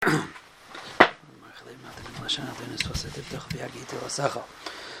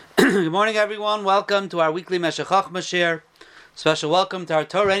Good morning, everyone. Welcome to our weekly Meshech Chochmah share. Special welcome to our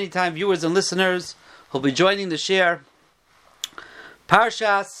Torah Anytime viewers and listeners who'll be joining the share.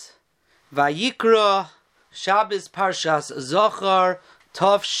 Parshas Vayikra, Shabbos Parshas Zochar,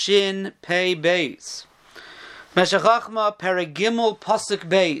 Tov Shin Pei Beis. Meshech Chochmah Perek Gimel Pasuk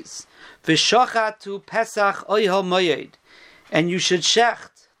Beis. V'shachatu Pesach Oyhel Moyed. And you should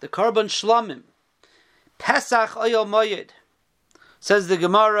shecht the Korban Shlamim. Pesach Oyhel Moyed. Says the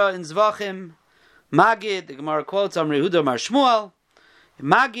Gemara in Zvachim, Magid, the Gemara quotes Amri Huda Mar Shmuel,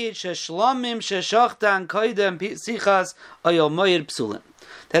 Magid sheshlamim sheshachtan koidem sichas oyel moyed psulim.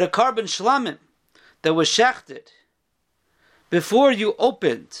 That a Korban shlamim that was shechted before you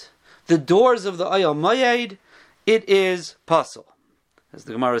opened the doors of the oyel moyed, it is pasul. As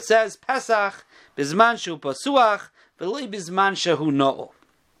the Gemara says, Pesach bizman shu pasuach v'loi bizman shehu no'ol.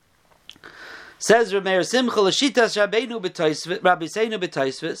 Says Reb Meir Simcha L'shitas Rabbi Seinu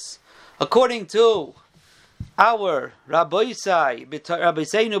B'Taisvis, according to our Rabbi Seinu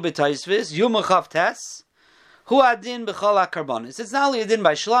B'Taisvis, Yuma Chav Tes, Hu Adin B'Chol HaKarbanos. It's not only Adin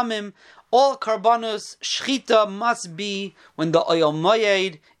by Shlamim, all Karbanos Shchita must be when the Oyel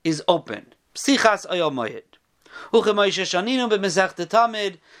Moyed is open. Psichas Oyel Moyed. Uchemoshe Shaninu B'Mesechta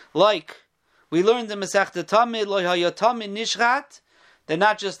Tamid, like we learned in Mesechta Tamid, Lo Hayot Tamid Nishchat. They're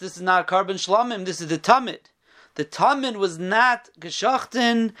not just, this is not Korban Shlamim, this is the Tamid. The Tamid was not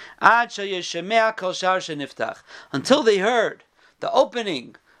geschachten ad sheyeshemea kol shar sheniftach. Until they heard the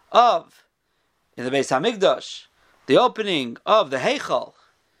opening of, in the Beis HaMikdash, the opening of the Heichal,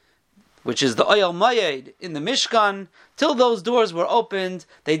 which is the Oyel Moyed in the Mishkan, till those doors were opened,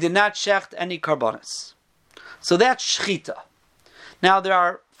 they did not shecht any Karbanos. So that's Shchita. Now there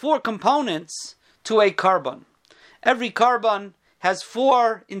are 4 components to a Karban. Every Karban has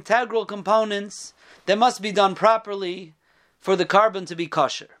 4 integral components that must be done properly for the Karban to be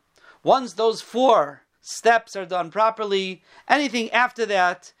kosher. Once those 4 steps are done properly, anything after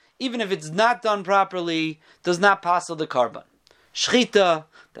that, even if it's not done properly, does not passel the Karban. Shchita,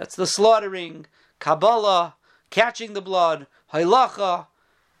 that's the slaughtering. Kabbalah, catching the blood. Halacha,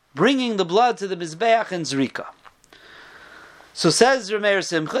 bringing the blood to the Mizbeach, and Zrika. So says Reb Meir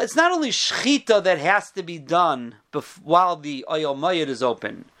Simcha, it's not only shchita that has to be done while the Oyel Moyed is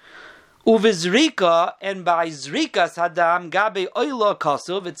open. Uvizrika, and by Zrikas Hadam Gabe Oyla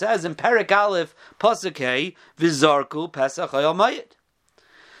Kasuv, it says in Perek Aleph Pasuk Hey, Vizarku Pesach Oyel Moyed.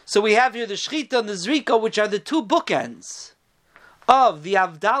 So we have here the shchita and the Zrika, which are the 2 bookends of the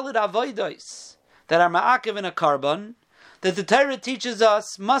Avdalit Avodos that are ma'akev in a Karban, that the Torah teaches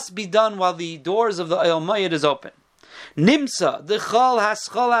us must be done while the doors of the Oyel Moyed is open. Nimsa, the chol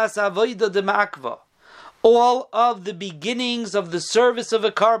haschol hasavoida de ma'akva. All of the beginnings of the service of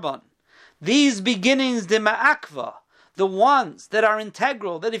a Karban. These beginnings de ma'akva, the ones that are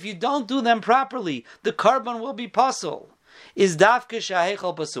integral, that if you don't do them properly, the Karban will be pasul, is dafke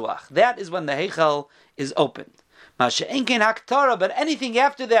shahechal pasuach. That is when the Heichal is opened. Masha'enkein haktara, but anything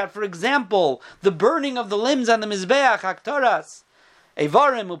after that, for example, the burning of the limbs on the Mizbeach, haktaras,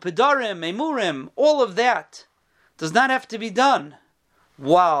 evarim, upedarim, emurim, all of that does not have to be done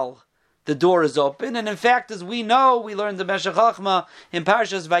while the door is open. And in fact, as we know, we learned the Meshech Chochmah in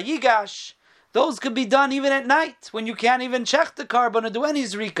Parshas Vayigash, those could be done even at night, when you can't even check the Karban or do any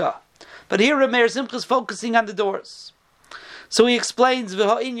Zrika. But here Reb Meir Simcha is focusing on the doors. So he explains,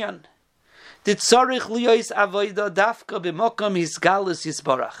 V'ha'inyan, Ditzorich liyois avoida dafka b'mokom hisgalus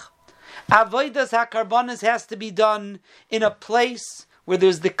yisbarach. Avoidas HaKarbanos has to be done in a place where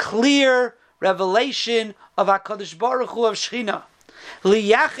there's the clear revelation of HaKadosh Baruch Hu, of Shechina.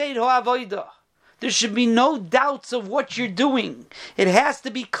 Liyached ha'avoida. There should be no doubts of what you're doing. It has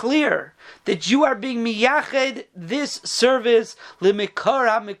to be clear that you are being miyached this service limikar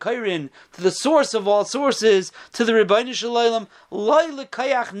ha'mikairin, to the source of all sources, to the Rebbeinu Shalom, loy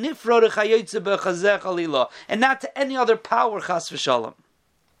lekayach nifro rechayotze bechazeh chalila, and not to any other power, chas v'shalom.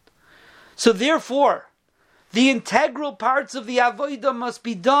 So therefore, the integral parts of the Avodah must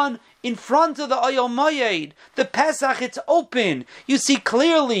be done in front of the Oyel Moyed. The Pesach, it's open. You see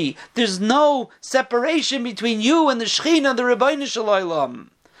clearly, there's no separation between you and the Shechina, the Rebbeinu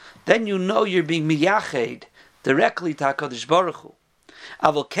Shalom. Then you know you're being miyached directly to HaKadosh Baruch Hu.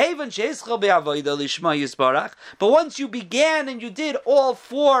 But once you began and you did all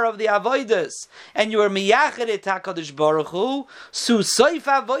 4 of the avodas, and you were miyached et HaKadosh Baruch Hu,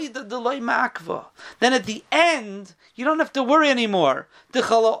 then at the end, you don't have to worry anymore. The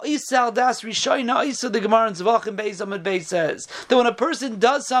Gemara in Zvachim Beis Amud Beis says that when a person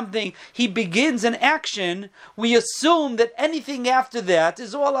does something, he begins an action, we assume that anything after that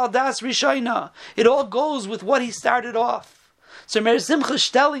is all al das rishayna. It all goes with what he started off. So Meir Simcha is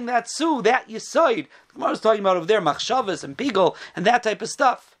telling that that Yisoid. The Gemara is talking about over there machshavas and pigel and that type of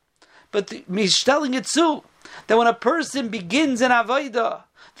stuff. But he's telling it that when a person begins an avodah,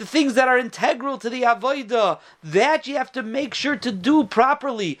 the things that are integral to the avodah, that you have to make sure to do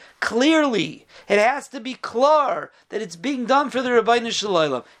properly, clearly. It has to be clear that it's being done for the Rabbeinu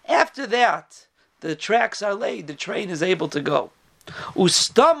Shalom. After that, the tracks are laid, the train is able to go.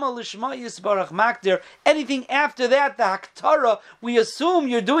 Anything after that, the Haktara, we assume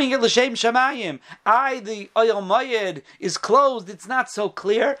you're doing it l'shem shamayim. The Oyel Moed is closed, it's not so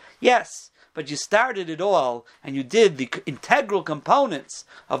clear. Yes, but you started it all, and you did the integral components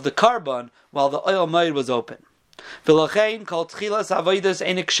of the carbon while the Oyel Moed was open.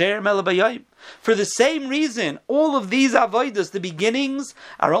 For the same reason, all of these avodas, the beginnings,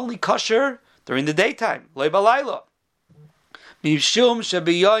 are only kosher during the daytime. Lo balayla. During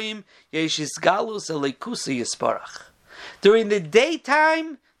the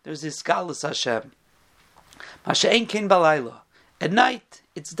daytime, there's Isgalus Hashem. At night,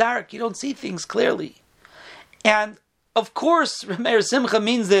 it's dark, you don't see things clearly. And of course, Meir Simcha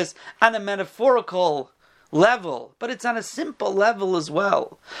means this on a metaphorical level, but it's on a simple level as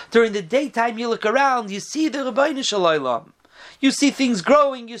well. During the daytime, you look around, you see the Rabbeinu Shalom. You see things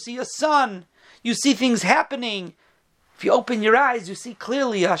growing, you see a sun, you see things happening. If you open your eyes, you see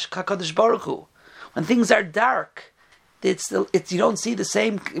clearly HaKadosh Baruch Hu. When things are dark, you don't see the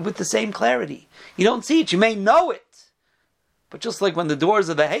same with the same clarity. You don't see it. You may know it, but just like when the doors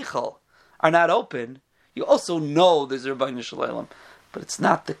of the Heichal are not open, you also know there's a Rabbeinu Shalom, but it's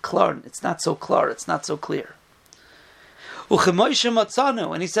not the klar. It's not so klar. It's not so clear.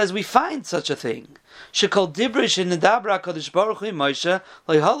 And he says we find such a thing. Shekol dibrish in Nedabra Kadosh Baruch Hu Moshe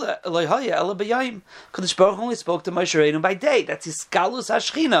loyhaya ela b'yayim. Kadosh Baruch Hu only spoke to Moshe Rabbeinu by day. That's his galus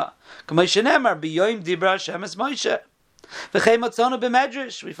hashchina. K'Moshe nemar b'yayim dibra Hashem es Moshe. V'chei matzonu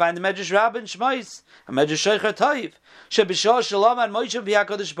b'medrash. We find the Medrash Rabbah and Shmos, a Medrash Sheicher Toiv. Shebishah Shalom and Moshe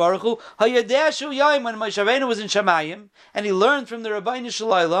v'Hakadosh Baruch Hu hayadeh shu yayim. When Moshe Rabbeinu was in Shemayim and he learned from the Rabbeinu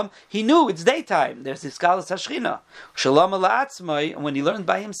Shalom, he knew it's daytime. There's his galus hashchina. Shalom ala'atzmai, and when he learned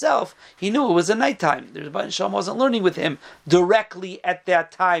by himself, he knew it was a nighttime. The Rabbeinu Shalom wasn't learning with him directly at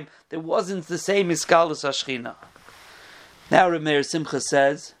that time. There wasn't the same galus hashchina. Now Reb Meir Simcha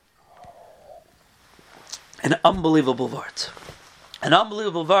says an unbelievable vart. An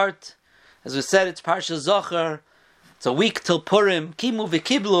unbelievable vart. As we said, it's Parsha Zohar. It's a week till Purim. Kimu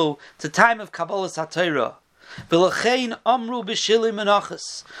v'kiblu. It's a time of Kabbalas HaTorah. V'lachein amru b'shili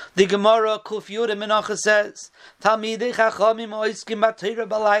menachas. The Gemara Kuf Yud Menachas says, Talmidei Chachamim oiskim b'Torah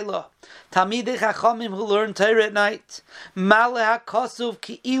b'layla. Talmidei Chachamim who learn Torah at night. Maleh HaKosuv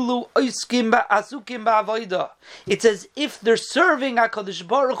ki'ilu oiskim b'asukim b'avoida. It's as if they're serving HaKadosh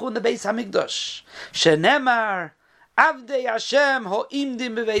Baruch Hu in the Beis HaMikdash. Shenemar Avdei Hashem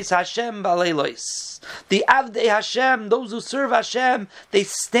ho'imdim b'Beis Hashem b'leilos. The Avdei Hashem, those who serve Hashem, they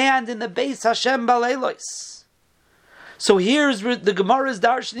stand in the Beis Hashem b'leilos. So here's the Gemara is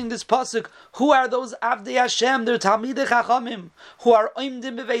darshaning this pasuk. Who are those Avdei Hashem? They're Talmidei Chachamim who are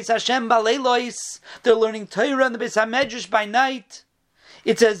oimdim b'Beis Hashem b'leilos. They're learning Torah in the Beis HaMedrash by night.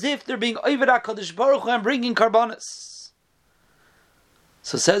 It's as if they're being Oved HaKadosh Baruch Hu and bringing karbanos.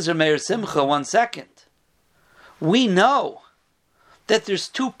 So says Reb Meir Simcha, 1 second. We know that there's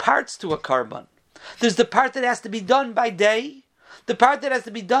 2 parts to a carbon. There's the part that has to be done by day, the part that has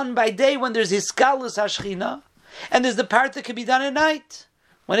to be done by day when there's Hiskalus Hashchina, and there's the part that can be done at night,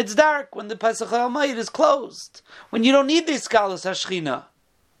 when it's dark, when the Pesach HaMayit is closed, when you don't need the Hiskalus Hashchina.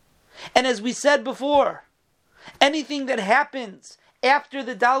 And as we said before, anything that happens after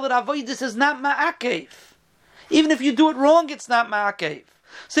the Dalet Avodas is not Ma'akev. Even if you do it wrong, it's not Ma'akev.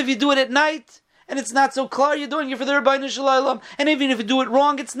 So if you do it at night, and it's not so clear, you're doing it for the Rabbeinu Shalom. And even if you do it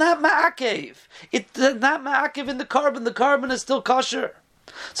wrong, it's not ma'akev. It's not ma'akev in the carbon. The carbon is still kosher.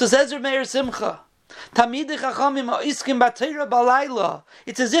 So says Reb Meir Simcha, Talmidei Chachamim ha'iskim b'Torah b'layla.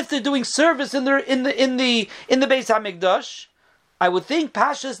 It's as if they're doing service in the Beis Hamikdash. I would think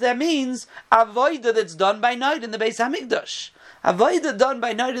Pashas that means avodah that's done by night in the Beis Hamikdash. Avodah done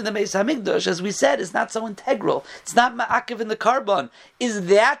by night in the Beis Hamikdash, as we said, is not so integral. It's not ma'akev in the carbon. Is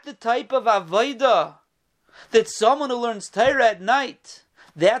that the type of avodah that someone who learns Torah at night,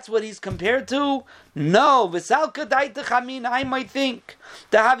 that's what he's compared to? No. I might think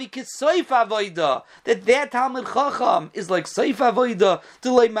that Talmud Chacham is like Seif Avoida,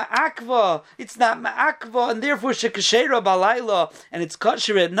 Ma'akva. It's not Ma'akva, and therefore Shekashera Balayla, and it's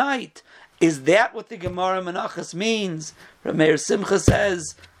kosher at night. Is that what the Gemara Menachos means? Rameir Simcha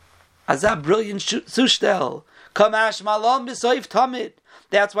says, Azab brilliant sushtel. Kamash Malon B'Soif Tamid.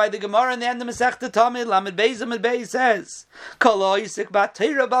 That's why the Gemara in the end of Masechta Tamid, Lamed Beis Amid Beis says, Kalo Yisik Bat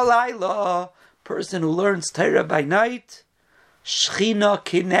Torah Balayla. Person who learns Torah by night, Shechina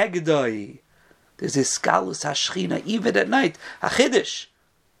Kinegdoi. There's Iskalus HaShechina even at night. HaChiddush.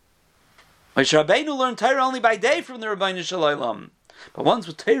 Moshe Rabbeinu learned Torah only by day from the Rabbeinu Shalom. But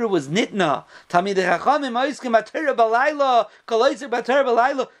once Torah was nitna, Tamid Chachamim Oiskim Torah Balayla, Kaloisik Torah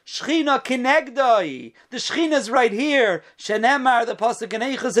Balayla, Shechina Kinegdoi. The Shechina is right here. Shenemar, the pasuk in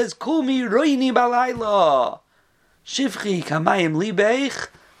Eicha says, Kumi Roini Balayla. Shivchi Kamayim Libeich.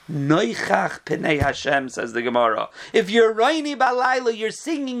 Noichach Penei Hashem, says the Gemara. If you're Roini Balayla, you're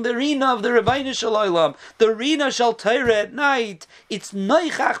singing the Rina of the Rabbeinu Shalom, the Rina Shal Torah at night. It's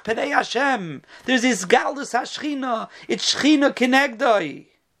Noichach Penei Hashem. There's this Galdus HaShechina. It's Shechina Kinegdoi.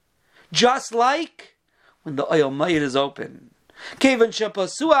 Just like when the Oyel Mayid is open. Kevan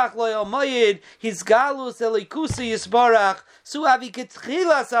Shepasuach Loyel Mayid, his Galus Elikusi Yisbarach, Suavi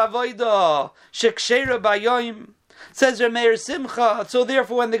Ketchilas Avoida, Shekshera Bayoim. Says Rameir Simcha. So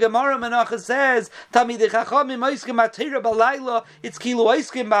therefore, when the Gemara Menachos says Tamidei Chachamim Oiskim Torah Balayla, it's Kilu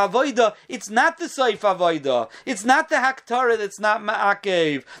Oiskim Ba'Avoida. It's not the Seif Avoida. It's not the Haktara that's not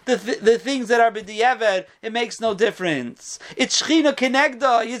Ma'akev. The things that are B'diavad, it makes no difference. It's Shechina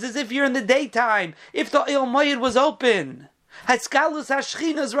Kinegda. It's as if you're in the daytime. If the Oyel Mayid was open, Haskalus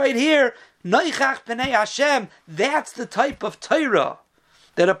HaShechina is right here. Noichach Penei Hashem. That's the type of Torah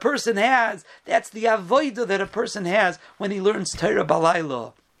that a person has. That's the avodah that a person has when he learns Torah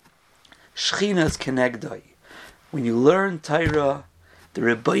Balayla. Shechina's Kenegdoi. When you learn Torah, the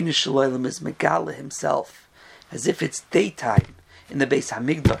Rebbeinu Shalom is Megala himself, as if it's daytime in the Beis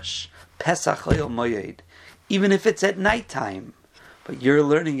Hamikdash, Pesach Oyel Moyed, even if it's at nighttime, but you're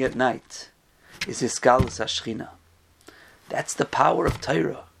learning at night, is Iskalus HaShechina. That's the power of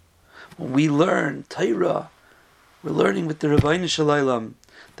Torah. When we learn Torah, we're learning with the Rebbeinu Shalom.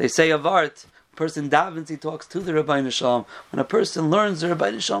 They say of art, a person davens, he talks to the Rebbeinu Shalom. When a person learns, the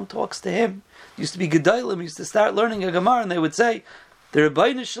Rebbeinu Shalom talks to him. It used to be Gedolim, used to start learning a Gemara, and they would say, the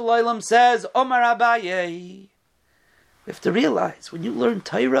Rebbeinu Shalom says, Omar Abaye. We have to realize, when you learn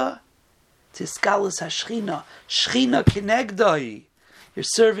Torah, it's Iskalus HaShechina, Shechina Kinegdoi. You're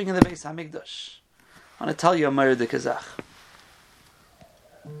serving in the Beis Hamikdash. I want to tell you a Ma'ir de Kazach.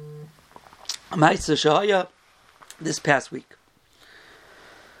 Ma'aser Shahaya, this past week.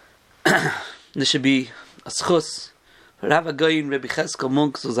 This should be a schus for Rav Goyin Rabbi Cheskel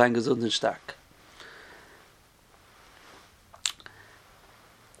Munk so sein gesund und stark.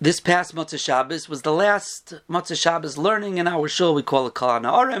 This past Motzei Shabbos was the last Motzei Shabbos learning in our shul. We call it Kol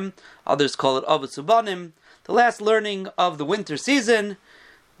HaNa'arim, others call it Avos Ubanim. The last learning of the winter season.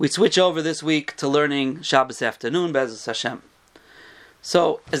 We switch over this week to learning Shabbos afternoon, Be'ezus Hashem.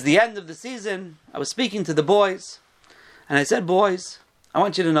 So, as the end of the season, I was speaking to the boys, and I said, boys, I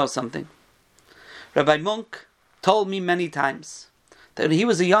want you to know something. Rabbi Munk told me many times that when he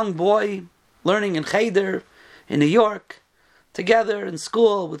was a young boy learning in Cheder in New York, together in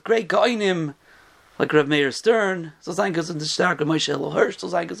school with great Goinim like Rav Meir Stern, so sein gesund und stark, Rav Moshe Elo Hirsch, so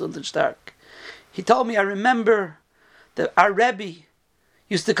sein gesund und stark. He told me, I remember that our Rebbe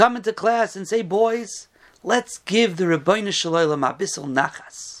used to come into class and say, boys, let's give the Rebbeinu Shalom a bissel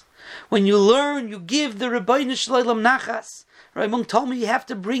nachas. When you learn, you give the Rebbeinu Shalom nachas. Rabbi Munk told me you have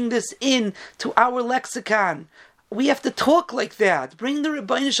to bring this in to our lexicon. We have to talk like that. Bring the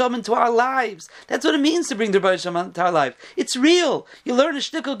Rebbeinu Shalom into our lives. That's what it means to bring the Rebbeinu Shalom into our life. It's real. You learn a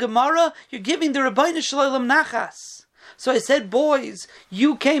shtickle Gemara, you're giving the Rebbeinu Shalom nachas. So I said, boys,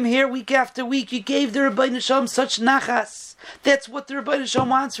 you came here week after week. You gave the Rebbeinu Shalom such nachas. That's what the Rebbeinu Shalom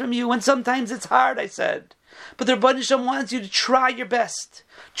wants from you. And sometimes it's hard, I said. But the Rebbeinu Shalom wants you to try your best.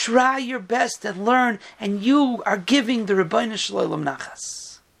 Try your best and learn, and you are giving the Rebbeinu Shalom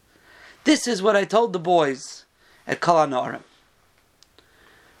nachas. This is what I told the boys at Kol HaNa'arim.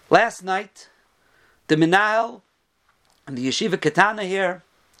 Last night, the Minahel and the Yeshiva Ketana here,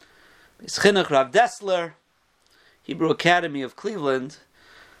 Chinuch Rav Dessler, Hebrew Academy of Cleveland,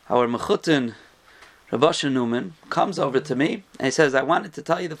 our Mechutin, Rav Asher Newman, comes over to me and he says, I wanted to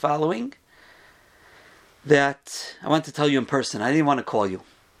tell you the following, that I want to tell you in person. I didn't want to call you.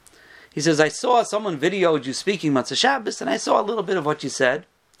 He says, I saw someone videoed you speaking Motzei Shabbos, and I saw a little bit of what you said.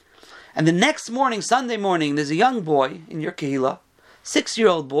 And the next morning, Sunday morning, there's a young boy in your kehillah,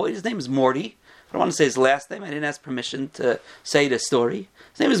 6-year-old boy. His name is Morty. I don't want to say his last name. I didn't ask permission to say the story.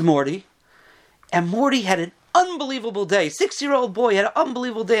 His name is Morty. And Morty had an unbelievable day. 6-year-old boy had an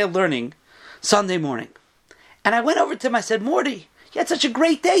unbelievable day of learning Sunday morning. And I went over to him. I said, Morty, you had such a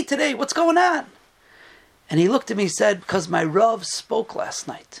great day today. What's going on? And he looked at me and said, because my Rav spoke last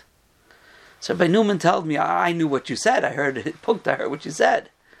night. So Rabbi Newman told me, I knew what you said. I heard it. I heard what you said.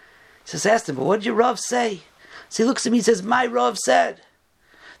 He says, asked him, but what did your Rav say? So he looks at me and says, my Rav said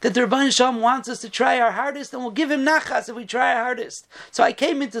that the Rebbeinu Shalom wants us to try our hardest and we'll give him nachas if we try our hardest. So I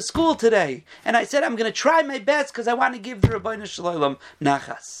came into school today and I said, I'm going to try my best because I want to give the Rebbeinu Shalom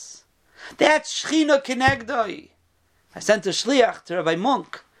nachas. That's Shechina Kenegdoi. I sent a shliach to Rabbi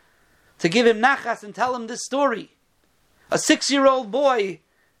Munk to give him nachas and tell him this story. A 6-year-old boy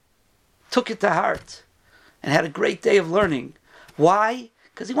took it to heart and had a great day of learning. Why?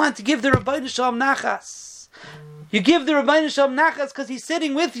 Because he wanted to give the Rebbeinu Shalom nachas. You give the Rebbeinu Shalom nachas because he's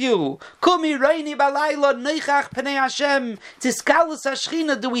sitting with you. Kumi reini balayla neichach pnei Hashem. Tiskalus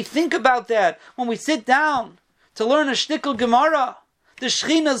hashchina. Do we think about that when we sit down to learn a shtickle Gemara? The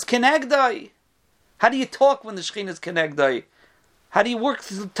Shechina's kenegdai. How do you talk when the Shechina's kenegdai? How do you work?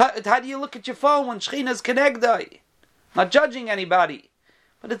 How do you look at your phone when Shechina's kenegdai? Not judging anybody,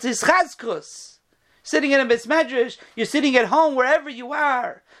 but it's his chazkus. Sitting in a Beis Medrash, you're sitting at home wherever you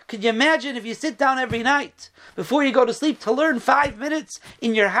are. Could you imagine if you sit down every night before you go to sleep to learn 5 minutes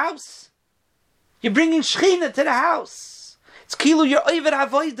in your house? You're bringing Shechina to the house. It's kilu your oived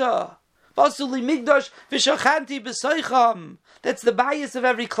avoida. Vasuli migdash v'shachanti b'soicham. That's the bias of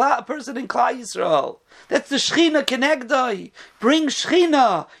every person in Klal Yisrael. That's the Shechina Kenegdai. Bring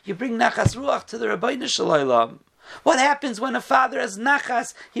Shechina. You bring Nachas Ruach to the Rebbeinu Shalom. What happens when a father has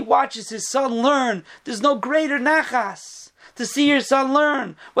Nachas? He watches his son learn. There's no greater Nachas to see your son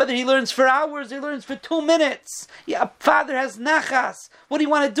learn. Whether he learns for hours or he learns for 2 minutes. Yeah, a father has Nachas. What do you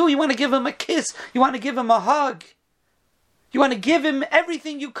want to do? You want to give him a kiss. You want to give him a hug. You want to give him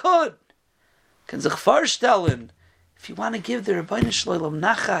everything you could. Can sich vorstellen, if you want to give the Rebbeinu Shalom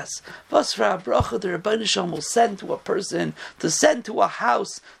nachas, was for a bracha the Rebbeinu Shalom will send to a person, to send to a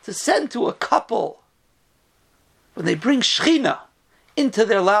house, to send to a couple. When they bring Shechina into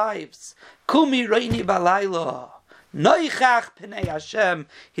their lives, Kumi reini balayla, noichach pnei Hashem,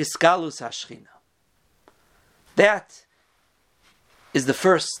 hiskalus hashchina. That is the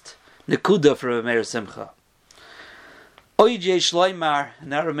first nekuda for Rabbi Meir Simcha. Oijei Shloimar,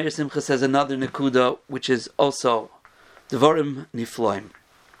 now Rabbi Meir Simcha says another nekuda, which is also Devarim Nifloim.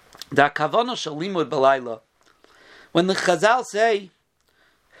 Da kavana shel limud balayla. When the Chazal say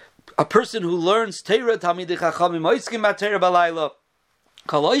a person who learns Torah Talmidei Chachamim oiskim b'Torah balayla,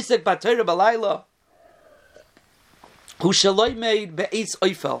 kol oisek b'Torah balayla, hu shaloi made be'eis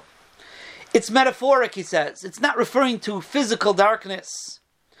oifel. It's metaphoric, he says. It's not referring to physical darkness.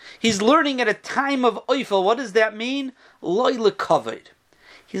 He's learning at a time of oifel. What does that mean? Loi lekavod.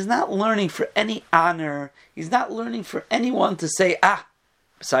 He's not learning for any honor. He's not learning for anyone to say,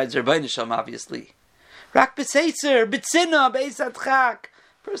 besides Rebbeinu Shalom, obviously. Rak b'seiser, b'tzina, b'eisatchak.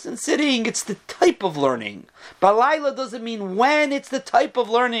 Person sitting, it's the type of learning. Balayla doesn't mean when, it's the type of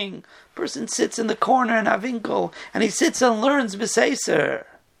learning. Person sits in the corner in Avinkel, and he sits and learns b'seiser.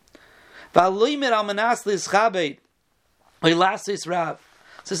 V'aloimer al manas l'izchabed, oilasis rav.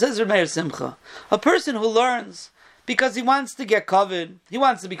 So says Rabbi Meir Simcha, a person who learns because he wants to get covered, he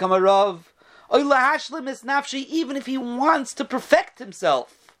wants to become a Rav, even if he wants to perfect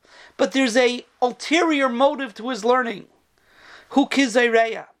himself, but there's a ulterior motive to his learning. Hu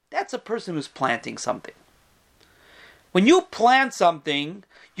kizayreya. That's a person who's planting something. When you plant something,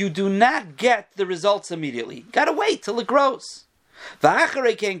 you do not get the results immediately. You gotta wait till it grows.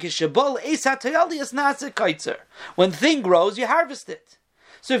 When thing grows, you harvest it.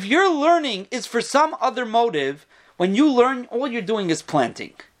 So if your learning is for some other motive, when you learn, all you're doing is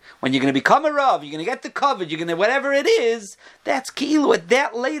planting. When you're going to become a Rav, you're going to get the covet, you're going to, whatever it is, that's ki'ilu. At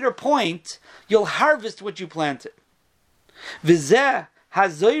that later point, you'll harvest what you planted. V'zeh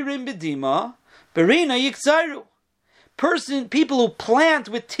hazoyrim b'dima, berina yiktzaru. People who plant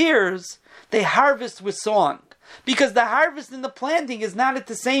with tears, they harvest with song. Because the harvest and the planting is not at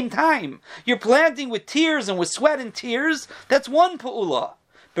the same time. You're planting with tears and with sweat and tears, that's one pa'ula.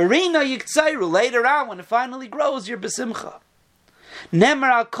 Berina yiktzaru, later on, when it finally grows, you're besimcha. Nemar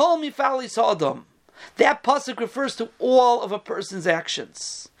al kol mifalis ha'adam. That pasuk refers to all of a person's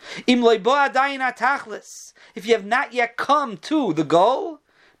actions. Im lo bo adayin atachlis. If you have not yet come to the goal,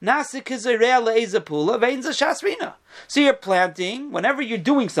 nasik kizareh le'ezapula vein zashasrina. So you're planting, whenever you're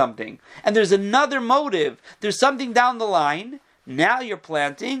doing something, and there's another motive, there's something down the line, Now you're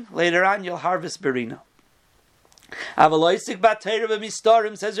planting, later on you'll harvest berina. Avaloisik batayra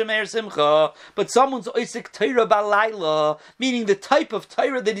b'mistarim, says Rameir Simcha, but someone's oisik Torah balayla, meaning the type of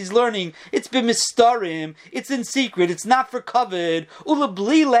Torah that he's learning, it's b'mistarim, it's in secret, it's not for covet,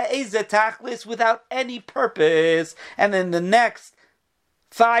 ulabli le'ezeh tachlis, without any purpose. And then the next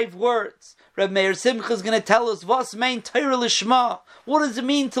 5 words, Reb Meir Simcha is going to tell us what's main Torah lishma. What does it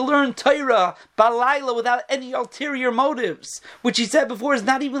mean to learn Torah balayla without any ulterior motives? Which he said before is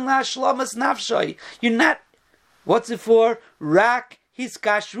not even la'ashlamas nafshay. You're not. What's it for? Rak his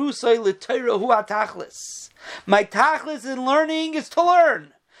kashrusay l'Torah hu atachlis. My tachlis in learning is to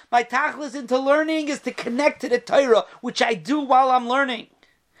learn. My tachlis into learning is to connect to the Torah, which I do while I'm learning.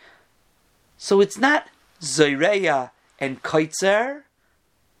 So it's not zayreya and kaitzer.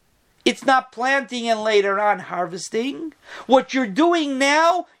 It's not planting and later on harvesting. What you're doing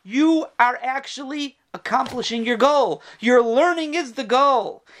now, you are actually accomplishing your goal. Your learning is the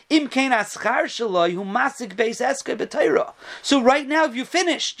goal. So right now, if you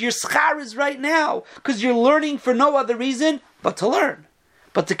finished, your schar is right now, because you're learning for no other reason but to learn,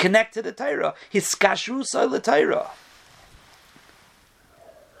 but to connect to the Torah. Hiskashrusa l'Torah.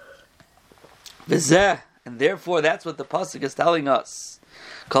 And therefore, that's what the pasuk is telling us.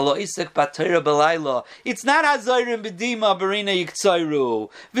 It's not Hazayrim B'dima Berina Yiktayru.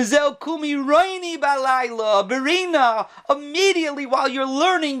 V'zel Kumi Roini Balayla Berina. Immediately while you're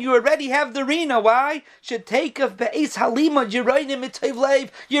learning, you already have the Rina. Why? Should take of Be'ez Halima Jiroini Mitayvlev.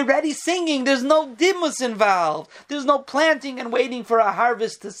 You're already singing. There's no dimus involved. There's no planting and waiting for a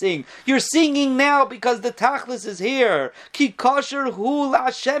harvest to sing. You're singing now because the Tachlis is here. Ki kosher hu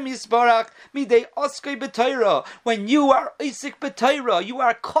Hashem Yisbarach midei oskei b'Torah. When you are Isik b'Torah, you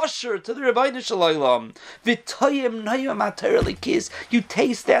are kosher to the Rebbeinu Shalom. V'toyim noyim ha'Torah likis. You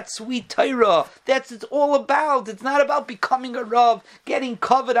taste that sweet Torah. That's it's all about. It's not about becoming a Rav, getting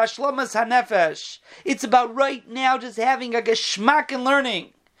covered Ashlomas HaNefesh. It's about right now just having a geschmack in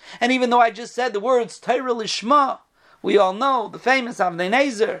learning. And even though I just said the words Torah Lishma, we all know the famous Avnei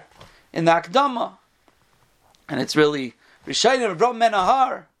Nezer in the Akdama. And it's really Rishayim Rav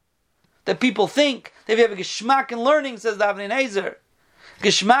Menahar that people think that if you have a geschmack in learning, says the Avnei Nezer,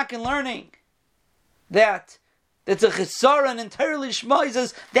 geschmack in learning, that's a chesaron in Torah Lishma. He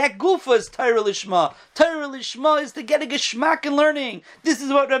says that gufa is Torah Lishma. Torah Lishma is to get a geschmack in learning. This is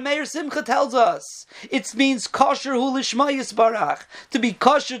what Rameir Simcha tells us. It means kosher hu Lishma Yisbarach, to be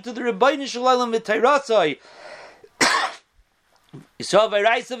kosher to the Rebbeinu Shalom v'Teirasai. Yisrael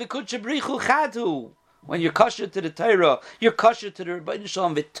v'Raisa v'Kudsha B'richu Chadu. When you're kosher to the Torah, you're kosher to the Rebbeinu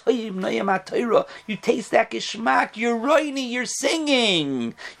Shalom v'Toyim Noyim HaTorah. You taste that geschmack. You're roini. You're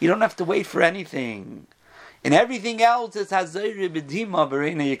singing. You don't have to wait for anything. And everything else is Hazayri B'dima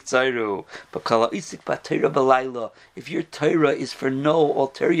B'reina Yiktayru. But Kala Isik B'Torah B'Layla. If your Torah is for no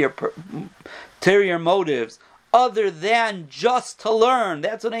ulterior motives other than just to learn,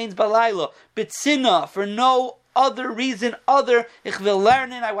 that's what means B'Layla. B'tzina, for no other reason, ich will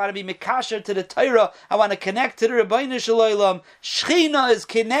learn it, I want to be mekasher to the Torah, I want to connect to the Rebbeinu Shalom. Shechina is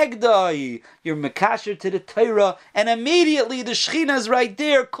kenegdai. You're mekasher to the Torah, and immediately the Shechina is right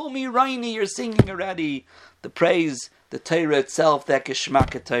there. Kumi Raini, you're singing already. The praise, the Torah itself, that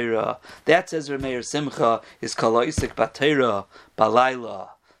geschmack Torah. That, says Rameir Simcha, is Kala Isik B'Torah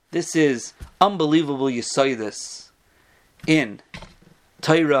Balayla. This is unbelievable. You say this in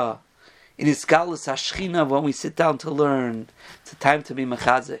Torah. In Isgalus Hashchina, when we sit down to learn, it's a time to be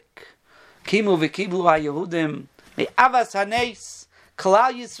mechazik. Kimu v'kiblu ha'Yehudim, me'avas haneis,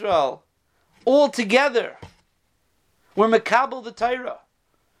 Klal Yisrael, all together, we're mekabel the Torah.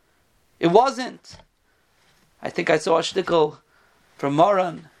 It wasn't. I think I saw a shtickle from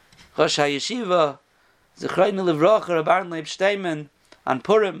Moran, Rosh HaYeshiva, Zechreinu Livrocha, Rabban Leib Shteiman, on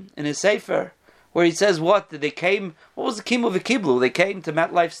Purim, in his Sefer, where he says what was the Kimu v'Kiblu? They came to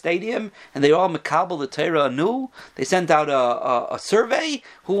MetLife Stadium and they all Makabel the Torah anew. They sent out a survey,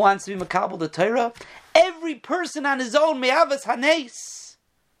 who wants to be Makabel the Torah? Every person on his own, Me'avas Hanes,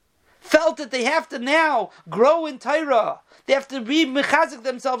 felt that they have to now grow in Torah. They have to re-mechazik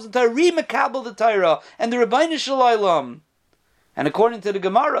themselves in Torah, re-Makabel the Torah, and the Rebbeinu Shalom. And according to the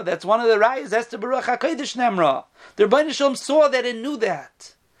Gemara, that's one of the rayas, Esther Baruch HaKodesh Nemra. The Rebbeinu Shalom saw that and knew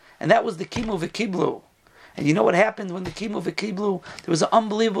that. And that was the Kimu v'Kiblu. And you know what happened when the Kimu v'Kiblu? There was an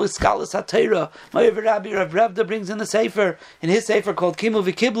unbelievable Iskalus HaTorah. My Rabbi Rav Revda brings in the Sefer, in his Sefer called Kimu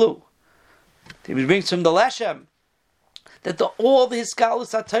v'Kiblu. He brings from the Leshem, that all the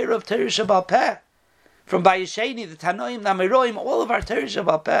Iskalus HaTorah of Torah Shabbal Peh, from Bayesheni, the Tanoim, the Amiroim, all of our Torah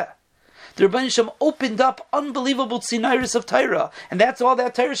Shabbal Peh. The Rebbeinu Shalom opened up unbelievable tzinaris of Torah, and that's all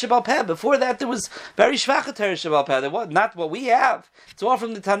that Torah Shebal Peh. Before that, there was very shvacha Torah Shebal Peh. There was not what we have. It's all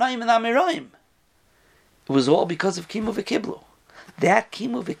from the Tanaim and Amirayim. It was all because of Kimu V'Kiblu. That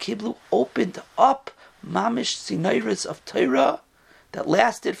Kimu V'Kiblu opened up mamish tzinaris of Torah that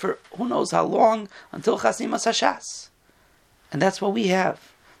lasted for who knows how long until Chasimas Hashas. And that's what we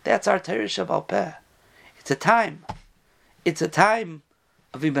have. That's our Torah Shebal Peh. It's a time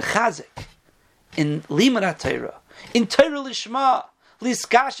of Imechazik, in Limud Torah, in Torah Lishma,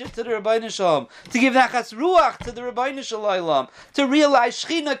 Liskasher to the Rebbeinu Shalom, to give Nachas Ruach to the Rebbeinu Shalom, to realize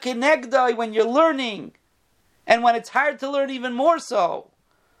Shechina Kenegdai when you're learning, and when it's hard to learn even more so.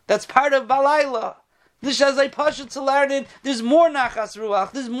 That's part of Balayla. This as I push it to learn it, there's more Nachas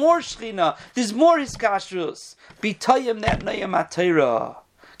Ruach, there's more Shechina, there's more Hiskashrus. B'toyim that Nayam HaTorah.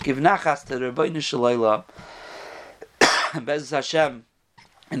 Give Nachas to the Rebbeinu Shalom. Be'ez Hashem,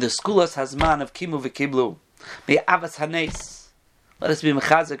 in the Skulas Hazman of Kimu V'Kiblu, may Avas Hanes, let us be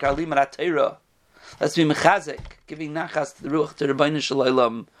Mechazik, our Limud HaTorah. Let's be Mechazik, giving Nachas to the Ruach to the Rebbeinu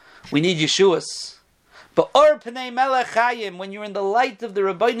Shalom. We need Yeshuas. But Or Pnei Melech Chayim, when you're in the light of the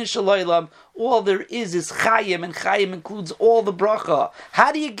Rebbeinu Shalom, all there is Chayim, and Chayim includes all the bracha.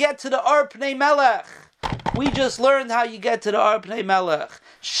 How do you get to the Or Pnei Melech? We just learned how you get to the Or Pnei Melech.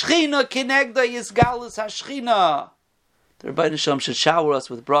 Shechina Kenegda Yisgalus HaShechina. The Rebbeinu Shalom should shower us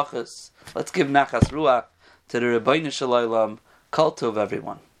with brachas. Let's give Nachas Ruach to the Rebbeinu Shalom. Kol Tov,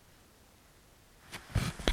 everyone.